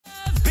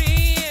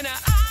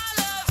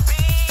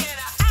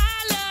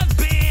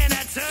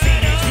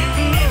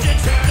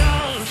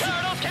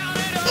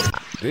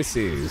This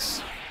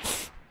is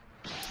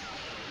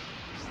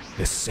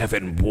the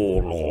 7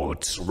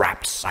 Warlords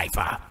rap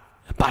cipher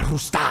by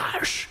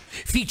RUSTAGE,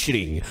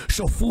 featuring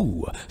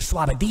Shofu,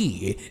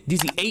 Swabadi,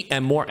 Dizzy 8,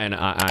 and more. And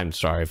I'm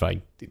sorry if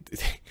I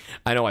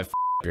know I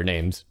f***ed your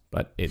names,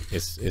 but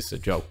it's a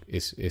joke.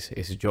 It's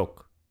a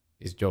joke.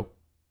 It's a joke.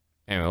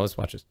 Anyway, let's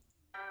watch this.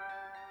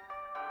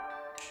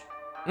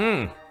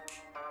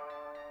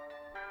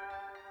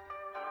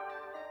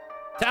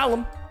 Tell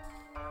him.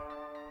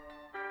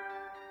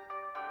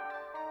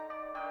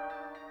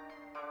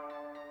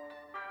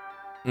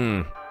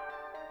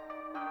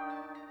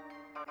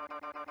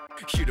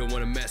 You don't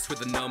wanna mess with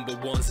the number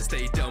ones, so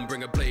stay dumb,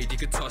 bring a blade, you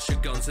can toss your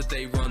guns, so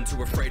they run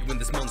too afraid when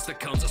this monster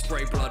comes. I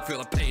spray blood,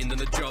 feel a pain, then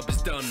the job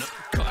is done.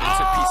 Cut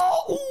into pieces.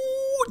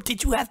 Ooh,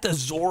 did you have the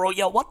Zoro,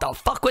 yo? What the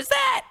fuck was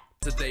that?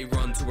 So they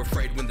run too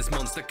afraid when this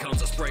monster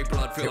comes. I spray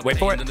blood, feel a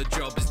pain, then the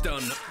job is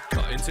done.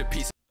 Cut into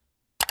pieces.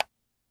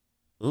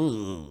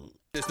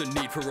 There's no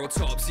need for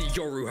autopsy,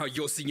 Yoru, how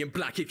you're seeing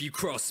black if you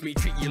cross me.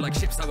 Treat you like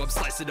ships, how I'm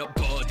slicing up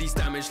bodies.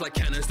 Damage like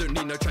cannons, don't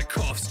need no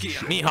Tchaikovsky.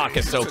 Mihawk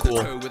is so cool.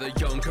 With a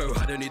Yonko,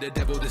 I don't need a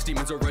devil, this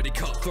demon's already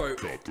cutthroat.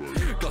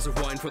 Glass of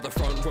wine for the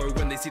front row.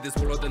 When they see this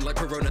warlord, then like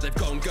Corona, they've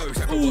gone ghost.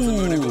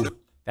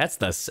 That's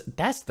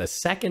the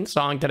second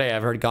song today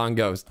I've heard gone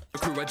ghost.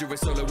 Graduate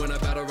solo when I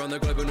battle around the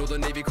globe and all the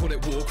Navy call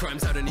it war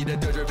crimes. I don't need a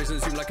dojo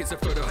vision zoom like it's a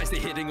photo heist. They're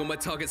hitting all my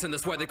targets and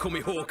that's why they call me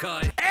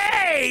Hawkeye.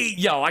 Hey!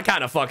 Yo, I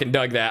kind of fucking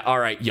dug that. All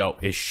right, yo,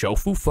 is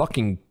Shofu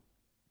fucking...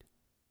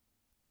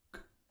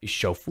 Is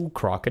Shofu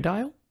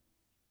crocodile?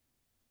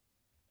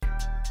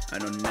 I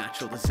know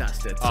natural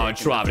disaster. Oh,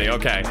 it's Schwabby,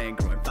 okay. Man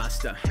growing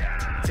faster.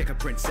 Take a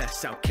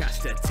princess,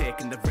 outcast her.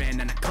 Taking the rain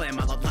and I claim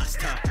I'll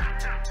last her.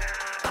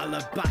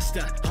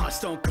 Alabaster,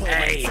 Hearthstone cold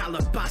like it's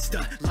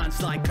alabaster.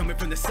 Landslide coming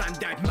from the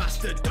sand-eyed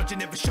master.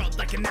 Dodging every shot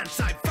like an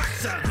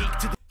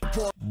anti-vaxxer.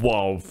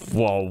 Whoa,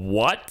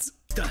 what?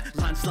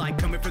 Landslide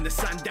coming from the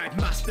sand-eyed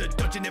master.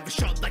 Dodging every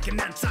shot like an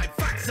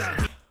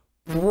anti-vaxxer.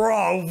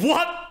 Bro,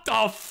 what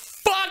the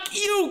fuck?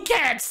 You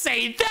can't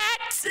say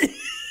that!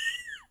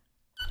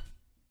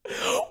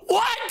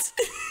 What?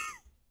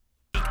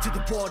 To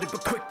the border,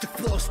 but quick to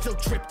floor, still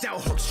dripped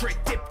out, hook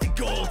straight dipped in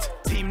gold.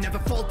 Team never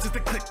falters,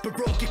 the click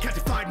baroque. You can't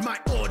define my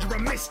order,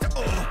 I'm Mr.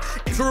 O.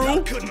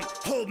 True. Couldn't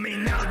hold me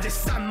now. This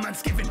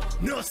Sandman's giving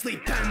no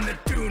sleep, and the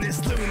dune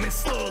is looming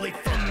slowly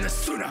from the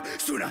sooner,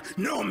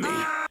 know me.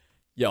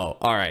 Yo,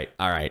 all right.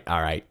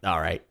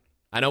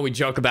 I know we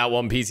joke about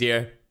One Piece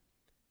here,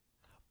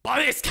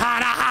 but it's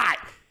kind of hot.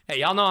 Hey,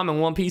 y'all know I'm in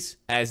One Piece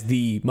as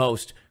the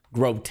most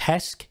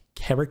grotesque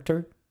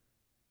character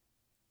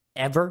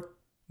ever.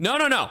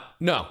 No.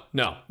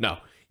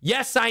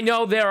 Yes, I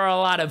know there are a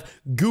lot of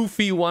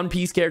goofy One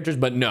Piece characters,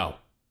 but no.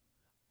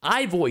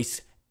 I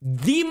voice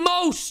the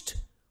most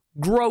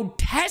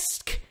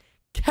grotesque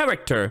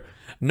character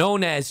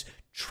known as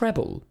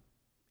Treble.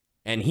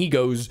 And he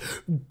goes...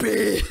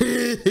 There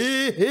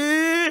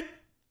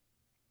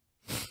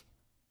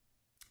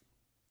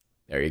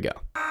you go.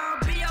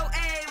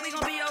 BOA, we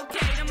gonna be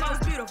okay. The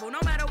most beautiful, no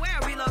matter where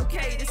we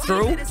locate.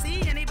 True.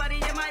 Anybody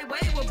in my way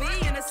will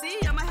be in the sea.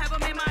 I'ma have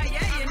them in my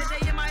yay. In the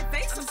day in my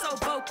face, I'm so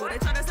vocal. They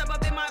try to step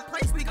up in my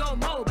place, we go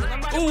mobile.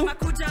 I'm riding with my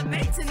Kuja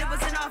mates, and it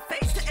was in our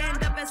face to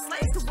end up as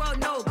slaves to world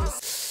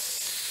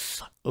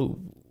nobles. Ooh.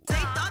 They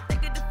thought they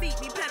could defeat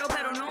me. Pedal,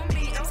 know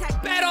me.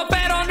 Attack me. Pedal,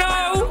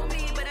 no.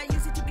 But I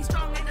use it to be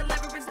strong and the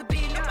leverage to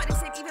be. Nobody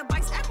said even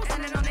bites apples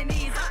standing on their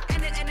knees. I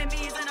ended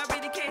enemies, and I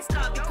really can't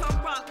stop.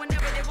 Become rock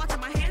whenever they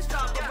watching my hands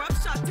drop. A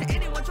rough shot to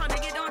anyone trying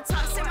to get on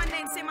top.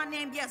 Say my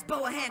name, yes,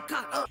 Boa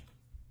Hancock.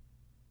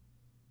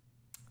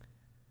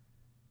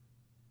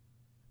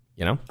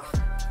 You know?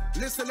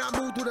 Listen, I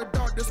move through the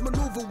darkness,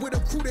 maneuver with a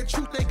crew that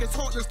you think is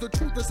heartless. The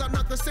truth is, I'm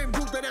not the same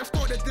dude that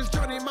started this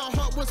journey. My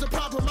heart was a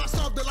problem, I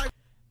solved it like...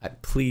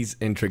 Please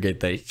integrate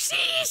the...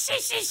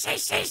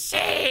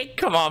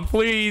 Come on,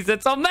 please.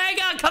 It's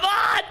Omega. Come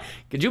on.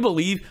 Could you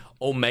believe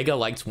Omega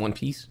likes One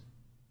Piece?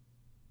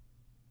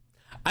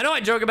 I know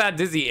I joke about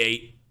Dizzy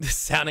 8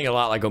 sounding a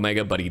lot like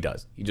Omega, but he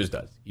does. He just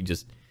does. He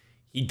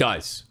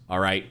does. All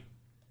right.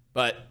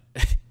 But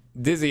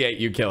Dizzy 8,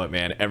 you kill it,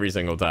 man. Every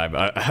single time.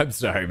 I'm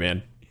sorry,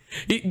 man.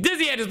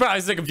 Dizzy 8 is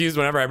probably so confused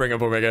whenever I bring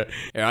up Omega.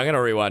 Here, I'm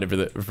gonna rewind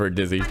it for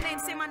Dizzy.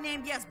 Say my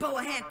name, yes,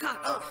 Boa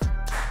Hancock.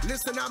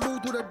 Listen, I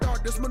move through the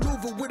darkness,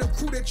 maneuver with a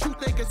crew that you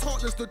think is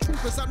heartless. The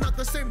truth is, I'm not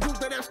the same dude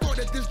that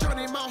started this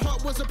journey. My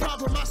heart was a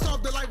problem, I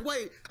solved it like,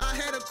 wait, I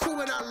had a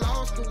crew and I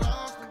lost it.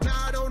 Now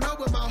I don't know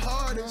where my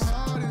heart is.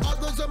 All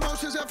those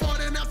emotions have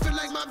hardened, I feel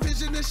like my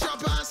vision is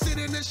sharper. I sit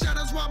in the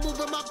shadows while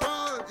moving my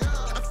pawn.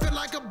 I feel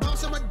like a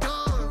boss, I'm a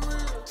gun.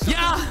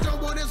 Yeah.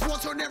 Don't want is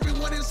once on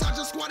everyone inside,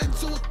 just squat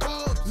into a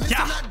thought. Listen,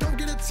 I don't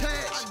get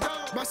attached.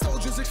 My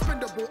soldiers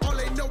expendable, all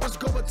they know is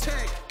go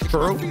attack. Keep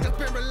my feet up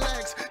and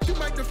relax. You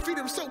might defeat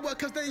them so well,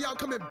 cause they all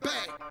coming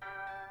back.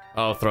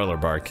 Oh, Thriller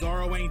Bark.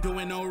 Zoro ain't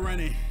doing no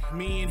running.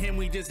 Me and him,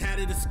 we just had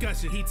a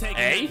discussion. He taking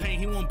that pain,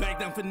 he won't back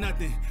down for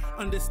nothing.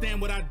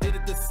 Understand what I did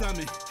at the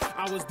summit.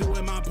 I was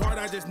doing my part,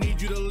 I just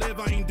need you to live.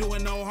 I ain't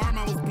doing no harm,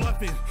 I was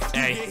bluffing. You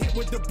get hit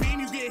with the beam,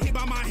 you get hit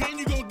by my hand,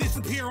 you gon'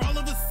 disappear all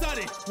of a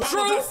sudden.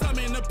 True.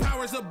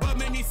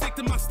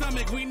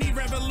 stomach. We need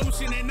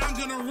revolution, and I'm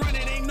gonna run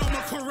it. Ain't no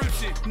more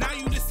corruption. Now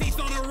you deceased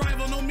on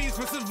arrival, no means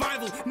for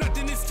survival.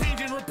 Nothing is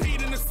changing,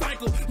 repeating the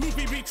cycle.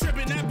 Luffy be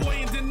tripping, that boy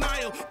in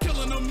denial.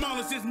 Killing them all,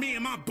 it's just me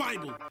and my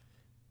Bible.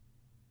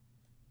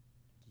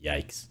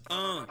 Yikes.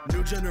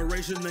 New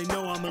generation, they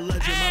know I'm a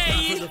legend. My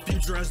path for the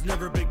future has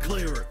never been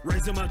clearer.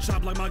 Raising my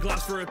chop like my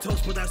glass for a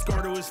toast, put that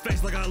scar to his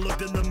face like I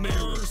looked in the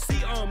mirror.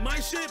 See, on my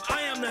ship,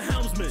 I am the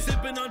helmsman.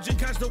 Sipping on gin,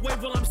 catch the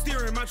wave while I'm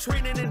steering. My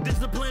training and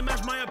discipline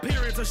match my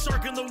appearance. A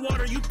shark in the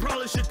water, you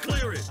probably should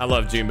clear it. I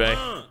love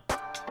Jinbei.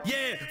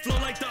 Yeah, flow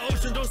like the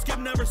ocean, don't skip,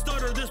 never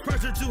stutter. This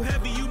pressure too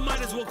heavy, you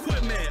might as well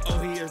quit, man. Oh,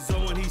 he is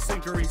Zoan, he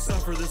sinker, he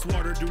suffer. This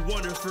water do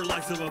wonders for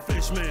likes of a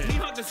fish, man. He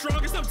hunt the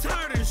strongest, I'm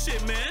tired of this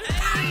shit, man.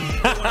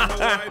 Wanna know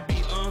where I be?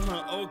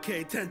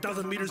 Okay,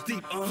 10,000 meters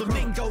deep.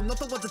 Flamingo,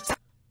 nothing was a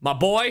My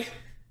boy,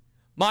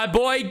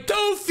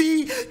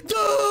 Doofy.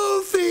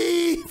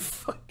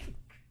 Fuck.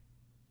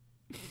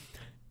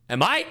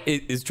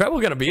 Is Treble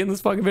gonna be in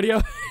this fucking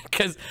video?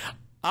 Because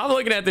I'm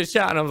looking at this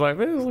shot and I was like,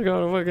 man, look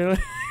at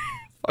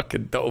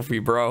fucking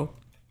Doofy, bro.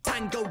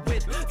 Tango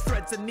with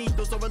threads and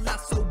needles or a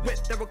lasso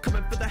whip. They were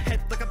coming for the head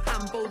like an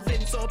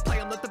ambolin. So I play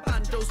on like the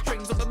banjo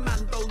strings or the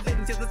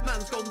mandolins. Yeah, this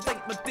man's gonna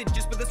link my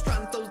digits with the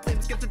strands. Those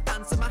limbs get to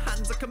dance in my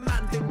hands. I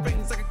commanding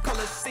rings like a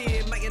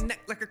coliseum. Make your neck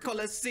like a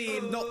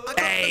coliseum. No, I got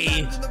the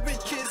land and the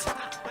riches.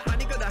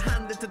 Man, you gotta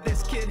hand it to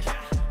this kid.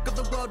 Got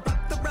the world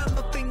wrapped around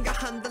my finger,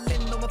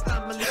 handling on my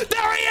family. There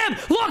I am!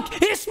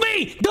 Look, it's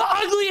me, the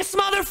ugliest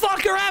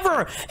motherfucker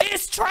ever.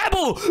 It's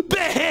Treble.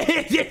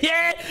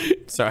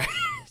 Sorry.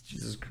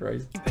 Jesus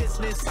Christ.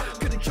 Business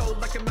controlled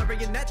like a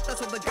marionette.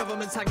 That's all the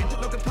government's hanging.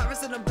 No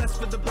comparison, I'm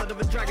blessed with the blood of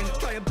a dragon.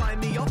 Try and buy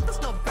me off,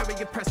 that's not very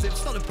impressive.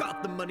 It's not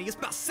about the money, it's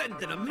about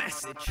sending a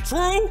message.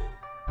 True.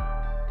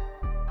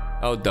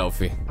 Oh,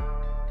 Doofy.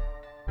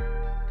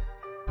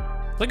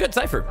 It's a good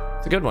cipher.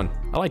 It's a good one.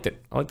 I liked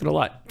it. I liked it a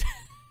lot.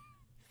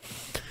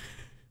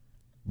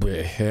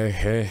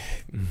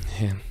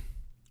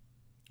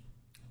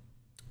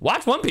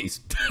 Watch One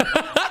Piece.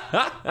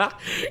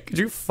 Could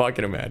you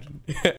fucking imagine?